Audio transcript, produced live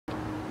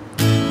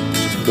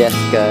Yes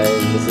guys,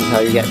 this is how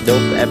you get dope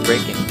at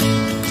breaking.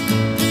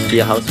 Be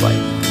a housewife.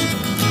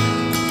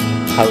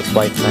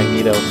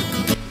 Magnus.Magneto.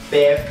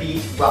 Bare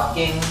feet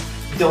rocking,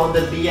 don't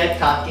be a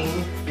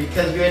talking,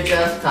 because we're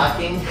just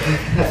talking.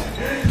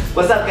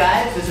 What's up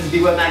guys, this is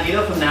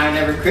Bboy.Magneto from Now or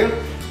Never Crew.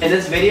 In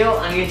this video,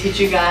 I'm going to teach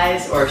you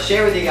guys, or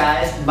share with you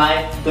guys, I'm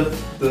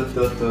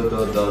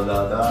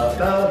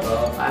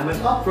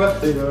an opera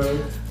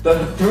singer.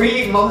 The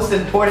 3 most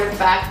important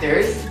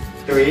factors,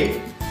 3,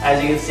 as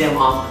you can see I'm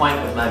on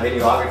point with my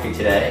videography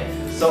today.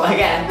 So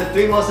again, the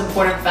 3 most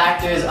important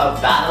factors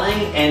of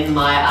battling in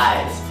my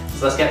eyes.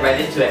 So let's get right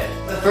into it.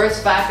 The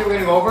first factor we're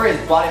going to go over is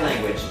body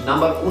language,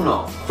 number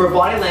 1. For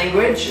body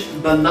language,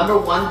 the number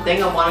 1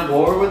 thing I want to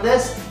go over with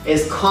this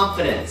is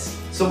confidence.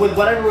 So with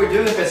whatever we're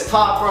doing, if it's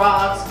top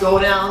rocks, go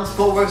downs,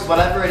 footworks,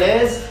 whatever it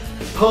is,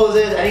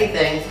 poses,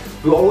 anything,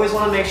 we always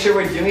want to make sure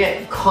we're doing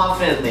it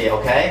confidently,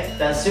 okay?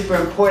 That's super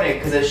important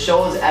because it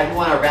shows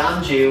everyone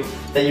around you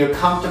that you're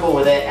comfortable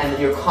with it and that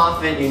you're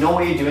confident, you know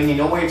what you're doing, you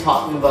know what you're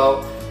talking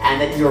about, and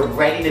that you're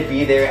ready to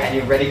be there and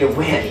you're ready to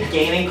win.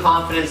 Gaining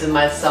confidence in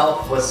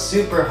myself was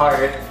super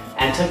hard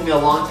and took me a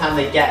long time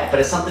to get, but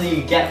it's something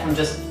you get from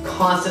just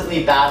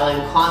constantly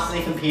battling,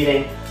 constantly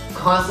competing,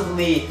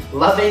 constantly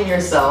loving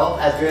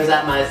yourself, as weird as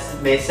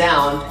that may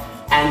sound,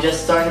 and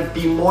just starting to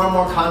be more and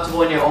more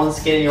comfortable in your own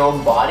skin, in your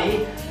own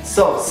body.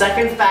 So,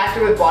 second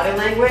factor with body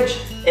language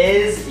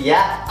is,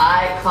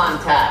 eye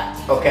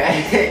contact,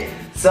 okay?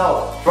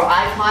 So, for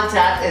eye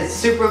contact, it's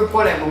super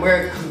important when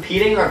we're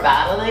competing or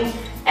battling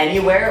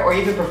anywhere or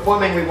even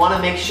performing. We want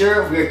to make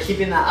sure we're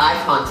keeping that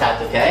eye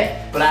contact,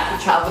 okay? But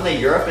after traveling to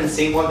Europe and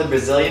seeing more of the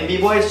Brazilian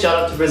b-boys, shout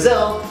out to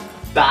Brazil,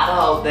 battle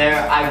out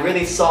there, I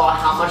really saw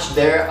how much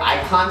their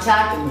eye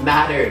contact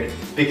mattered,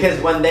 because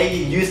when they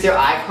used their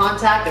eye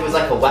contact, it was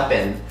like a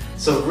weapon.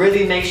 So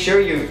really make sure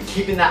you're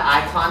keeping that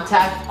eye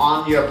contact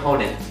on your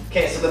opponent.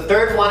 Okay, so the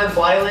third one in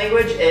body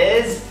language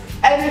is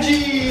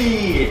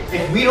energy.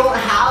 If we don't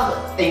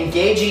have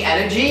engaging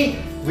energy,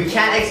 we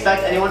can't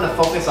expect anyone to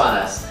focus on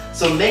us.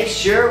 So make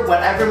sure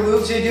whatever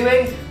moves you're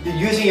doing, you're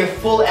using your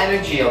full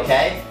energy,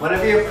 okay?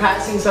 Whenever you're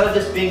practicing, instead of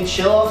just being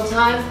chill all the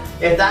time,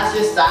 if that's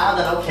your style,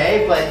 then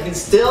okay, but you can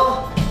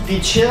still be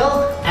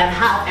chill and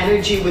have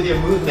energy with your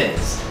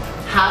movements.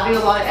 Having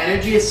a lot of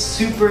energy is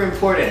super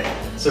important.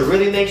 So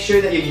really make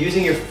sure that you're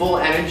using your full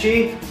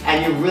energy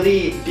and you're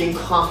really being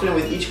confident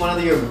with each one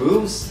of your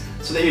moves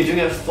so that you're doing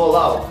it full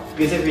out.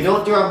 Because if we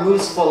don't do our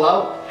moves full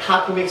out,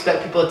 how can we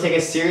expect people to take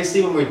us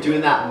seriously when we're doing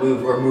that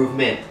move or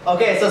movement?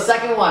 Okay, so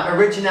second one,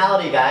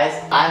 originality, guys.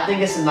 I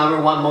think it's the number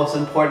 1 most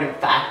important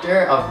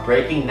factor of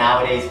breaking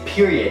nowadays,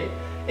 period,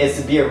 is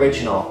to be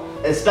original.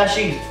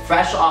 Especially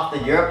fresh off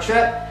the Europe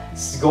trip,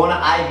 going to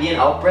IB and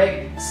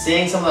Outbreak,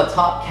 seeing some of the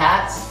top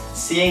cats,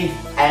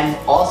 and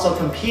also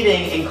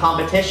competing in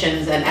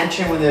competitions and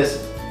entering when there's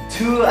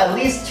at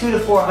least 200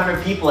 to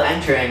 400 people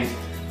entering.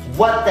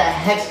 What the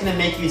heck's gonna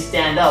make you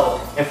stand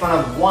out in front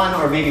of 1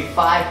 or maybe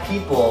 5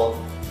 people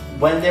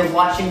when they're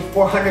watching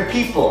 400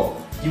 people?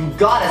 You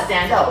gotta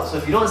stand out. So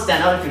if you don't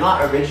stand out, if you're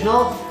not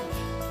original,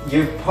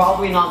 you're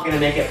probably not gonna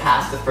make it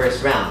past the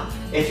first round.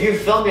 If you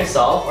film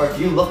yourself, or if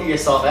you look at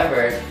yourself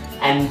ever,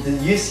 and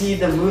you see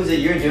the moves that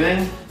you're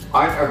doing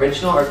aren't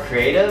original or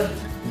creative,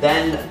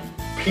 then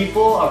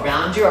people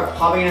around you are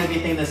probably going to be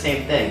thinking the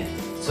same thing.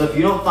 So if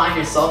you don't find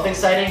yourself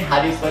exciting, how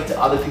do you expect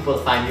other people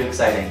to find you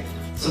exciting?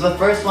 So the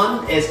first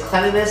one is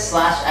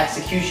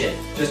cleanliness/execution.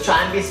 Just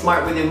try and be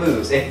smart with your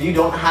moves. If you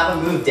don't have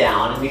a move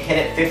down and you hit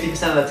it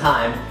 50% of the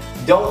time,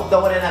 don't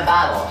throw it in a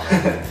battle.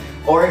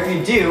 Or if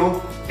you do,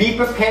 be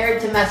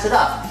prepared to mess it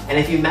up. And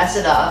if you mess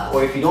it up,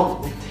 or if you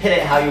don't hit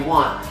it how you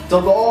want,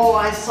 don't go, oh,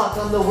 I suck,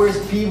 I'm the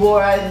worst b-boy,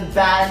 I'm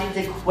bad, I need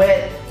to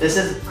quit, this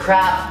is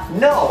crap.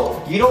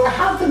 No, you don't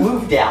have the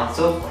move down,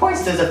 so of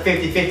course there's a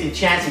 50-50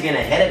 chance you're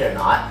gonna hit it or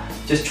not.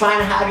 Just try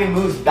and have your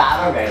moves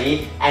battle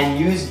ready and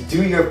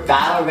do your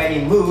battle ready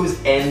moves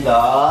in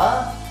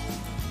the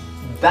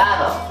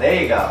battle. There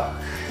you go.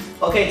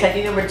 Okay,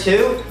 technique number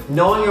 2,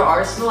 knowing your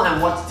arsenal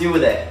and what to do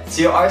with it.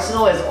 So your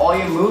arsenal is all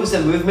your moves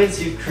and movements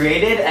you've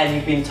created and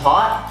you've been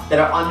taught that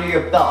are under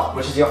your belt,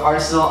 which is your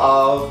arsenal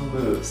of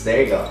moves.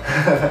 There you go.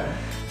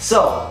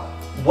 So,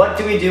 what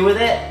do we do with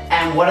it,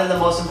 and what are the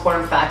most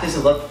important factors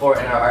to look for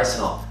in our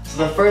arsenal? So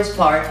the first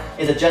part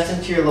is adjusting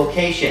to your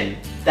location.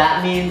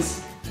 That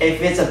means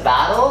if it's a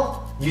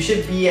battle, you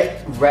should be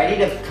ready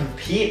to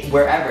compete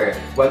wherever,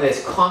 whether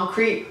it's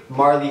concrete,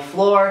 marley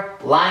floor,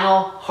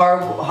 vinyl,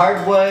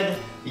 hardwood,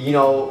 you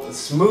know,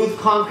 smooth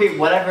concrete,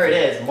 whatever it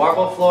is,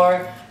 marble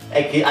floor.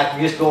 I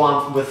could just go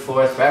on with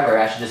floors forever.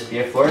 I should just be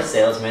a floor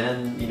salesman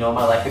and, you know,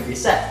 my life would be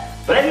set.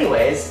 But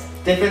anyways,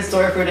 different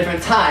story for a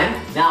different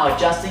time. Now,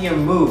 adjusting your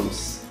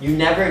moves. You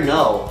never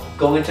know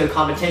going into a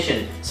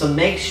competition. So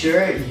make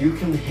sure you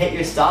can hit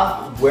your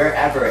stuff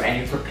wherever and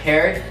you're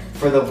prepared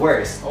for the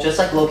worst. Just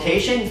like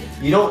location,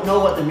 you don't know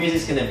what the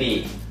music's gonna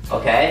be.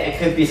 Okay? It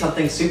could be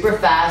something super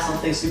fast,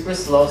 something super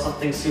slow,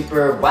 something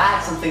super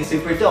whack, something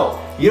super dope.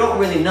 You don't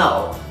really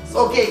know.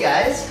 Okay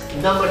guys,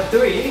 number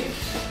 3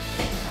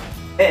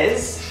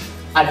 is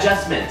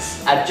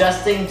Adjustments.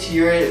 Adjusting to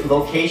your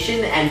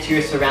location and to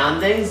your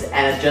surroundings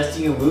and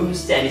adjusting your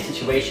moves to any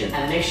situation.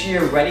 And make sure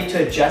you're ready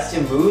to adjust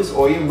your moves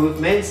or your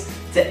movements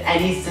to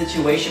any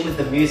situation with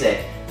the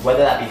music, whether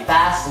that be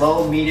fast,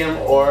 slow, medium,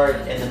 or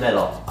in the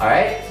middle,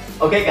 alright?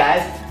 Okay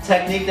guys,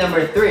 technique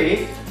number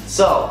 3.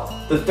 So,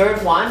 the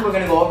third one we're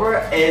gonna go over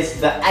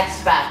is the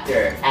X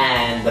factor.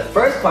 And the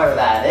first part of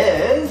that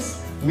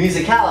is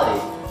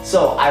musicality.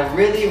 So I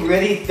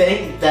really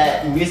think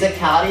that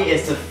musicality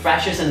is the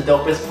freshest and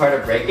dopest part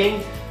of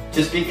breaking,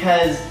 just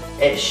because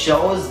it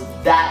shows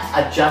that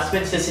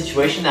adjustment to the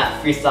situation,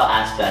 that freestyle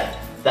aspect.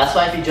 That's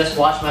why if you just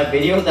watch my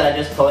video that I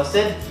just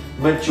posted,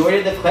 majority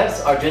of the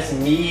clips are just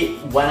me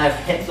when I've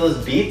hit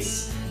those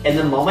beats in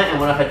the moment and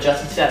when I've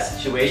adjusted to that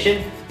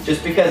situation,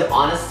 just because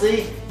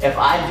honestly, if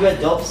I do a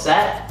dope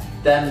set,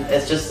 then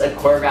it's just a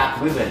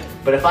choreographed movement.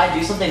 But if I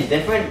do something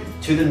different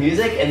to the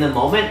music in the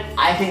moment,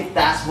 I think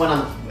that's when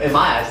I'm, in my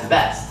eyes, the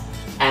best.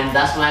 And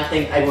that's when I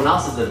think everyone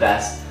else is the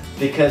best.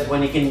 Because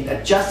when you can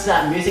adjust to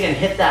that music and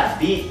hit that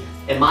beat,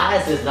 in my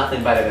eyes, there's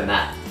nothing better than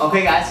that.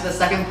 Okay guys, so the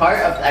second part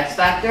of the X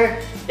Factor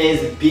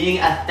is being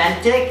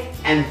authentic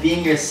and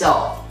being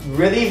yourself.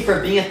 Really, for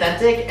being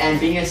authentic and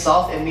being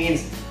yourself, it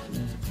means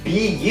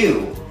be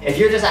you. If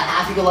you're just a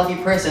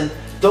happy-go-lucky person,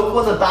 don't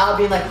go in the battle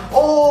being like,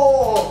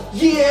 oh,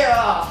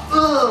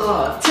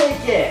 yeah,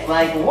 take it.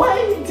 Like, what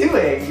are you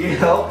doing, you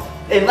know?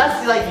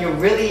 Unless like you're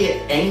really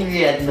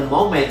angry in the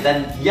moment,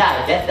 then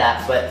yeah, I get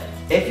that. But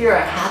if you're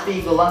a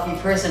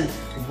happy-go-lucky person,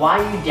 why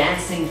are you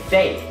dancing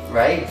fake,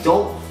 right?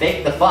 Don't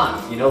fake the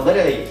fun, you know,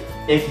 literally.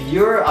 If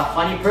you're a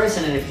funny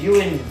person and if you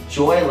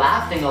enjoy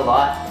laughing a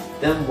lot,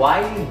 then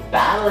why are you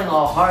battling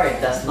all hard?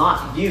 That's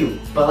not you.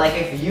 But like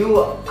if you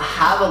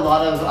have a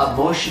lot of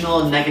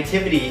emotional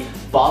negativity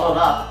bottled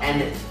up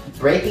and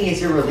breaking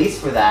is your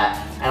release for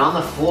that, and on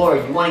the floor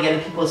you want to get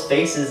in people's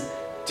faces,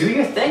 do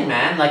your thing,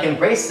 man. Like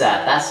embrace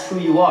that. That's who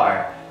you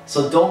are.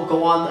 So don't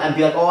go on and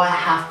be like, oh, I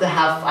have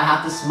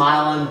to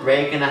smile and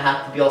break and I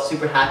have to be all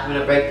super happy when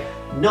I break.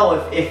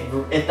 No,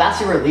 if that's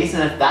your release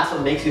and if that's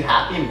what makes you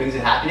happy and brings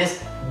you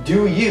happiness,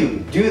 do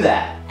you. Do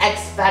that.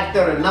 X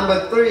Factor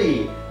number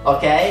 3.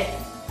 Okay?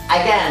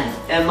 Again,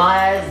 in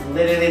my eyes,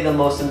 literally the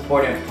most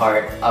important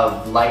part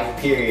of life,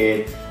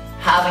 period.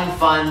 Having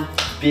fun,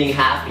 being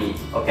happy,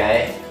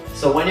 okay?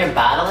 So when you're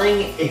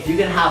battling, if you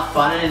can have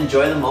fun and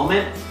enjoy the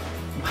moment,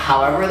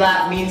 however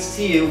that means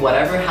to you,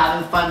 whatever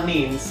having fun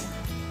means,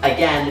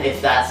 again,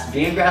 if that's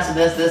being aggressive,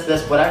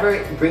 this,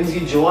 whatever brings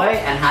you joy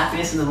and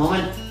happiness in the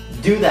moment,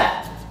 do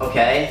that,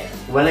 okay?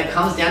 When it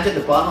comes down to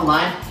the bottom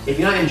line, if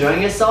you're not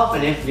enjoying yourself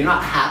and if you're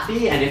not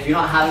happy and if you're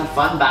not having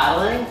fun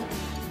battling,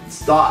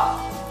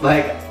 stop.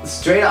 Like,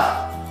 straight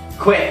up,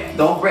 quit,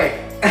 don't break.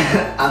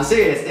 I'm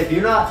serious, if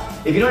you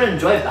don't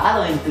enjoy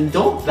battling, then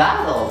don't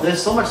battle.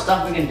 There's so much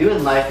stuff we can do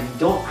in life. You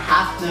don't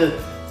have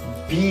to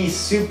be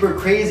super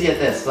crazy at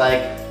this.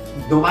 Like,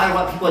 no matter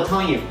what people are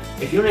telling you,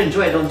 if you don't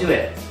enjoy it, don't do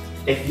it.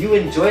 If you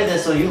enjoy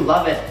this or you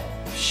love it,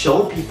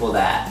 show people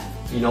that.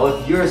 You know,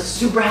 if you're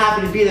super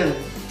happy to be there,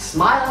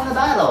 smile in the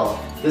battle.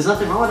 There's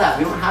nothing wrong with that.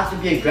 We don't have to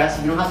be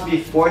aggressive. We don't have to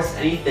be forced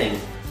anything.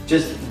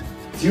 Just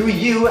do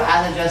you,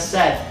 as I just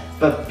said,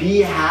 but be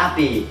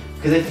happy.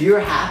 Because if you're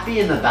happy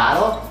in the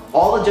battle,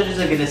 all the judges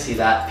are gonna see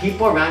that.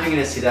 People around you are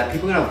gonna see that.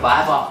 People are gonna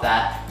vibe off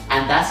that.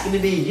 And that's gonna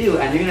be you.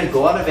 And you're gonna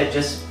go out of it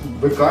just,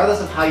 regardless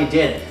of how you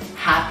did,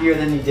 happier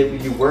than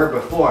you were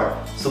before.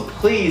 So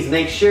please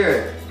make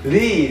sure,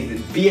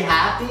 please be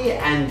happy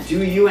and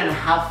do you and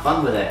have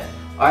fun with it.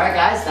 Alright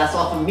guys, that's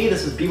all from me.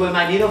 This was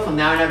Bboy.Magneto from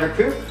Now or Never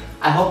Crew.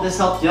 I hope this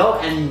helped you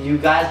out and you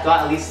guys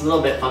got at least a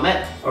little bit from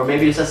it. Or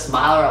maybe just a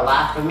smile or a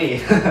laugh from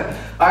me.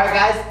 Alright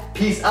guys,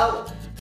 peace out.